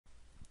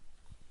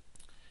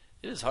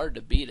It is hard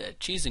to beat a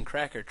cheese and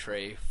cracker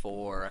tray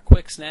for a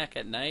quick snack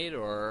at night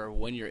or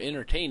when you're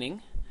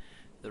entertaining.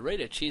 The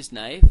Rada cheese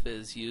knife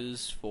is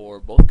used for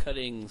both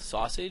cutting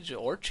sausage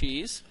or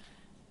cheese.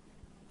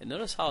 And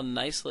notice how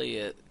nicely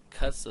it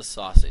cuts the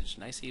sausage.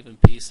 Nice even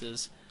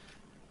pieces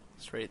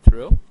straight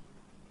through.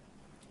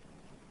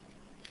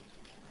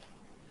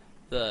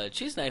 The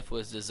cheese knife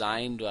was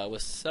designed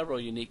with several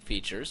unique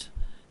features.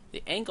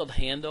 The angled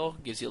handle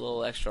gives you a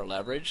little extra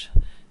leverage,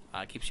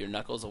 keeps your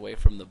knuckles away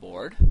from the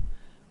board.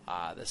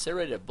 The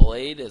serrated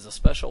blade is a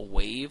special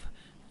wave,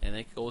 and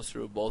it goes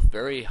through both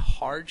very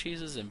hard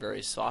cheeses and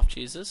very soft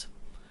cheeses.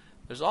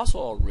 There's also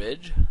a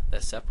ridge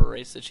that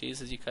separates the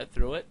cheese as you cut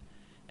through it,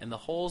 and the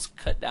holes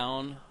cut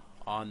down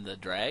on the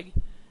drag,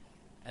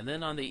 and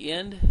then on the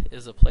end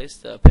is a place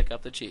to pick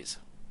up the cheese.